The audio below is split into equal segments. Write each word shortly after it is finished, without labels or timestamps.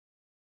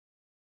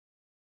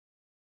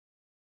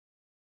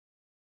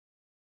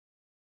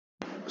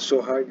So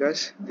hi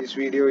guys, this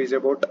video is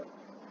about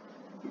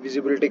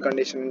visibility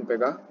condition in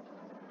pega.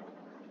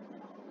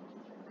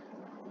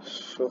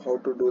 So how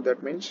to do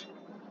that means,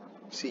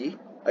 see,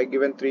 I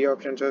given three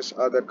options as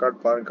Aadhaar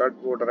card, PAN card,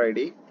 voter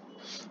ID.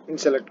 In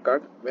select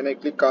card, when I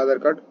click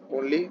Aadhaar card,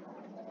 only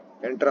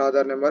enter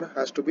Aadhaar number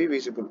has to be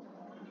visible.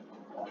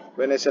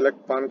 When I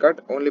select PAN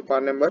card, only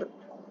PAN number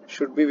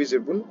should be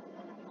visible,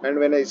 and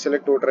when I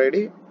select voter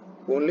ID,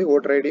 only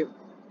voter ID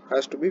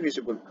has to be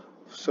visible.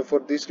 So for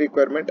this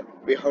requirement,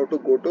 we have to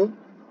go to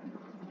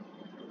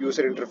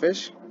user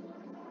interface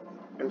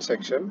and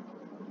section.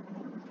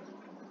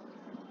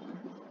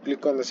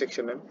 Click on the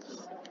section name.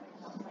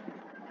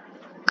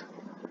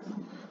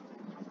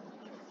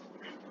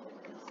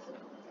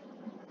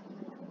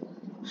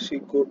 See,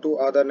 go to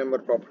Aadhaar number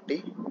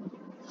property,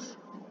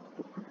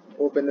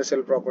 open the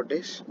cell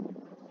properties,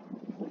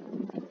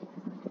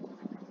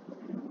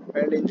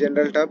 and in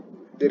general tab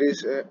there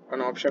is an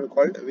option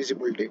called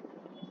visibility.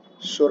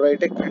 So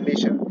write a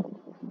condition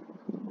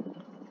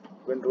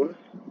when rule.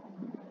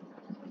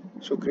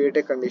 So create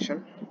a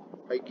condition.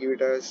 I give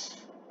it as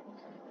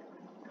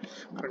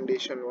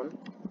condition 1.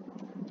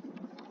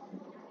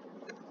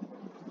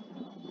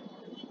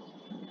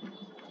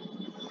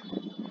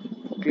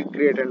 Click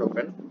create and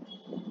open.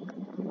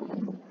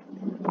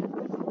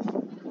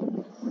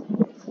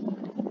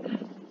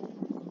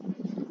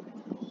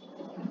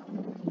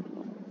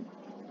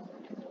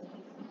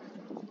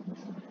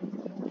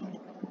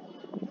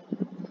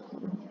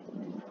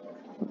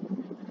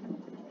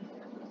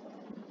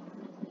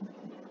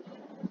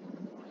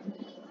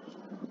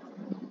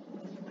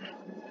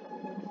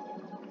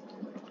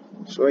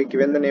 So I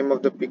given the name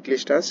of the pick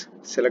list as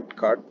select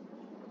card.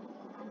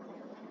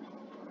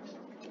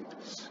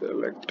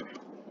 Select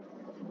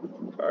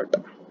card,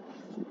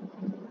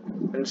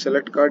 and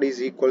select card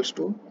is equals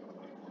to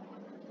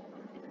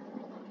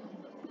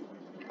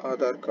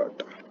Aadhaar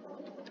card.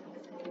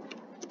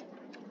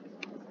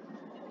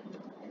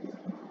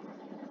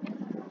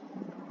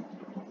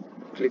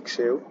 Click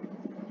save.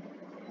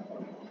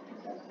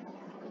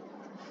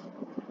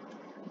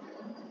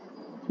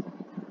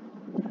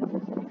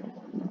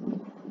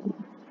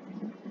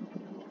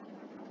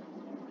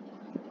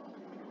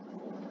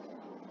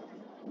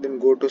 Then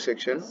go to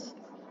section,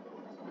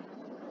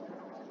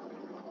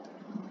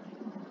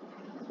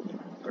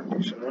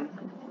 condition 1,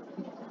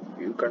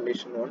 view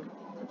condition 1,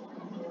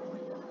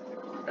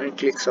 and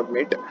click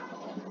submit.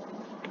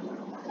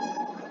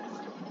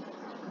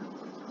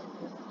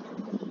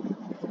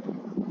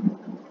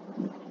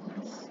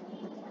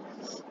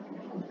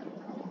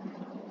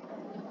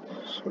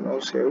 So now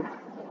save.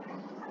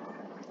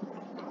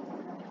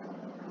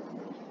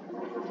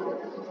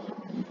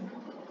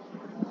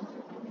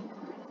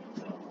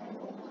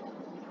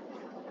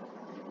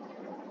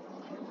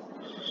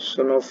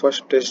 So now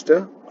first test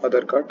the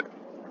Aadhaar card.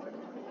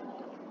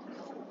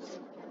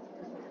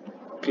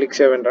 Click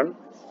save and run.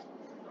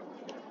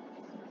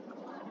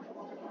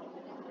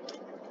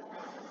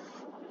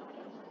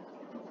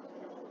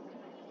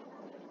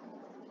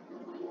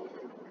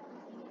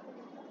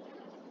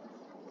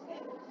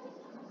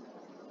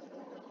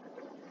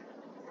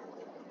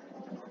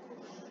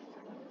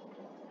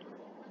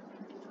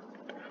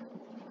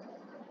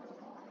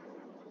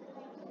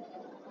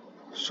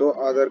 So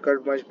Aadhaar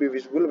card must be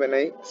visible when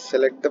I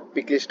select the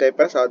pick list type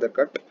as Aadhaar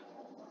card.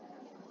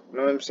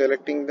 Now I'm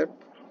selecting that.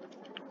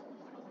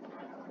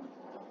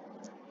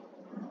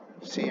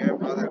 See, I have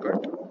Aadhaar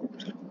card.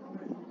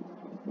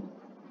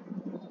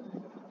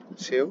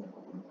 Save.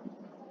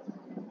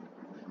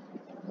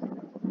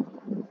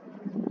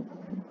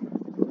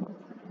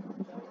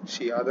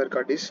 See, Aadhaar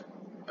card is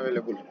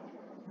available.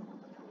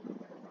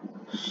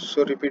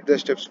 So repeat the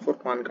steps for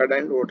PAN card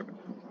and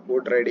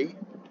voter ID.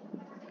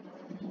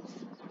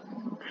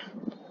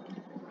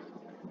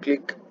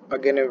 Click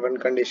again in one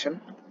condition.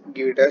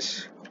 Give it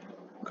as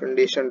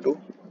condition 2.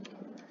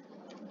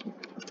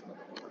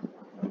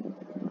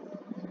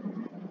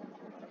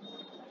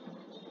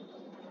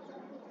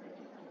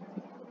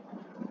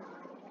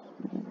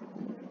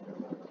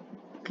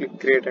 Click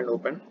create and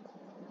open.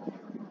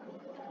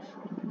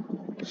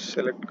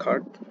 Select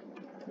card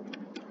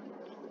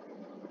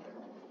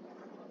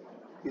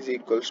is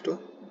equals to,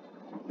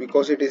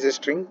 because it is a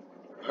string,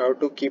 have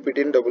to keep it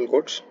in double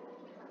quotes,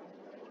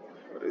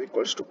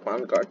 equals to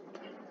PAN card.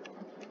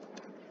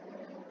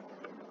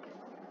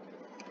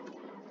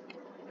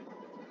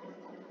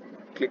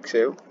 Click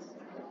save.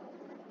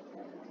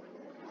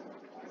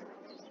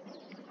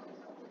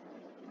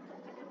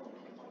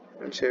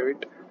 And save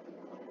it.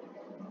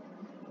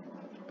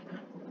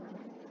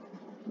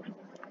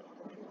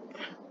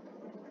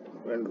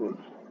 When rule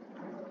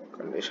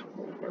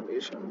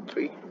condition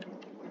 3.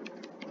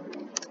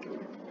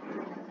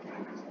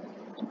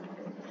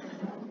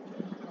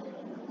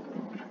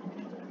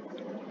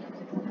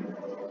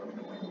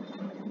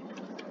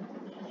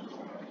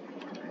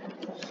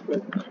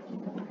 Select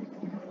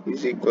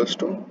is equals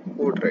to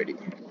voter ID.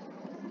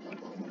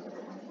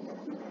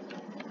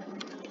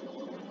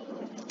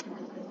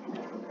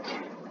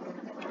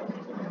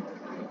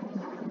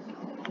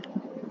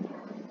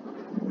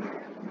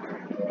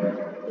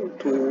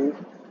 to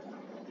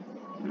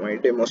my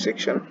demo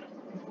section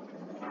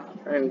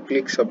and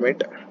click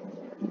submit.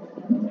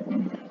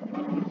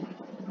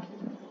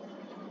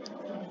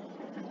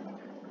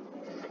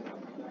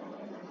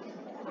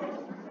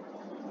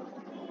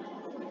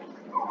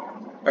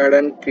 Add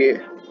and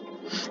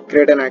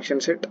create an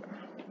action set.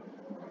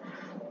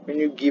 When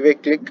you give a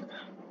click,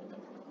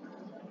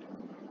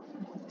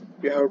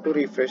 you have to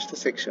refresh the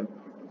section.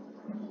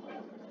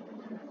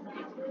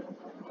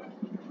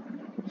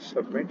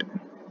 Submit.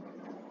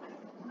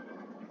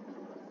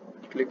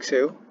 Click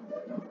save.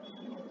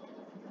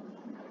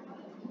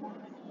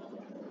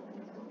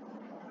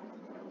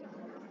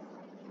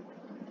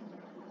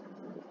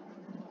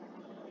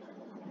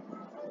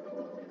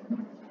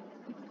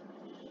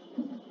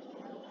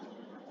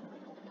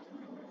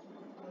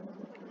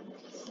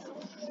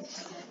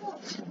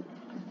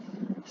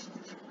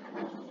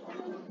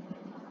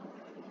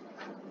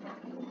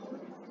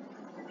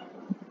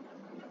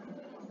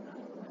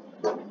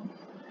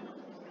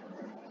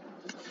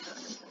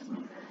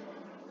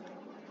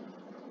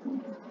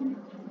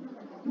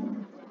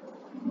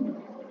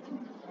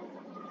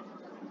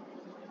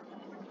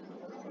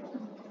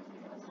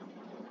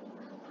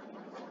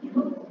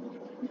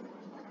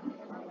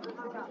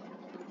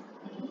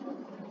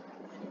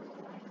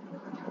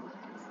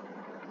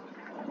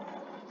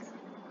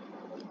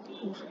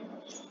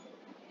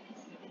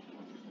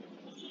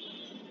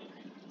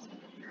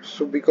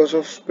 So because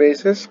of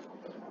spaces,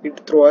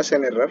 it throws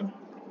an error.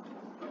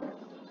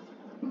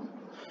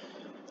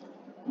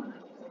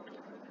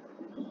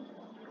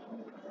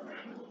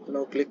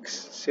 Now click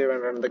save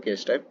and run the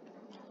case type.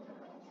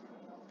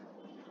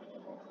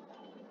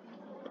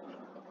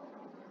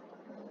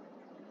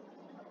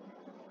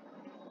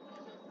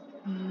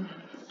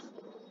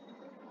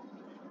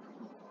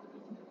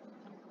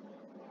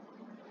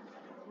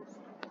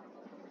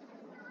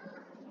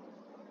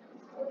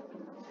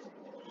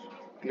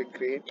 Click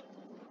create.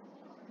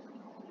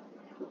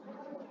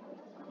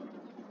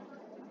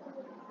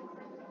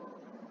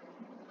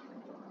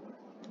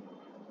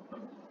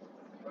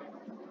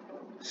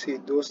 See,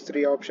 those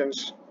three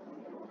options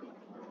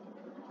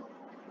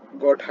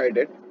got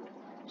hidden.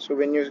 So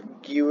when you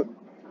give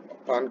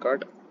PAN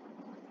card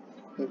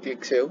and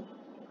click save,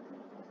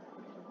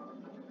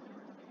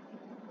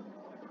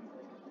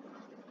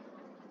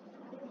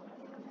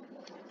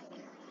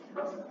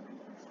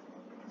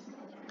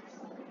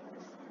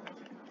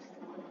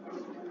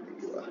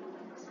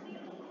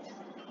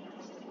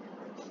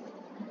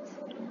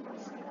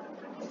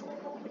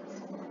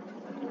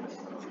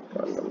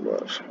 PAN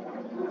number.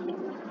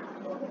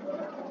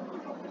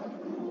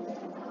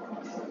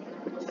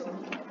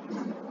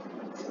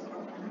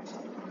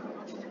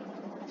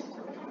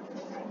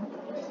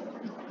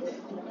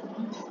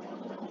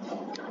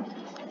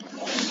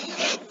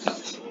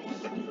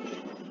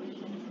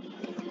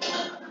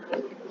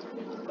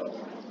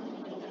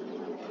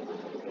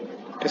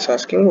 It is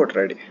asking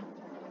voter ID.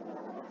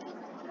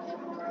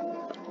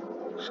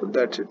 So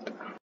that's it.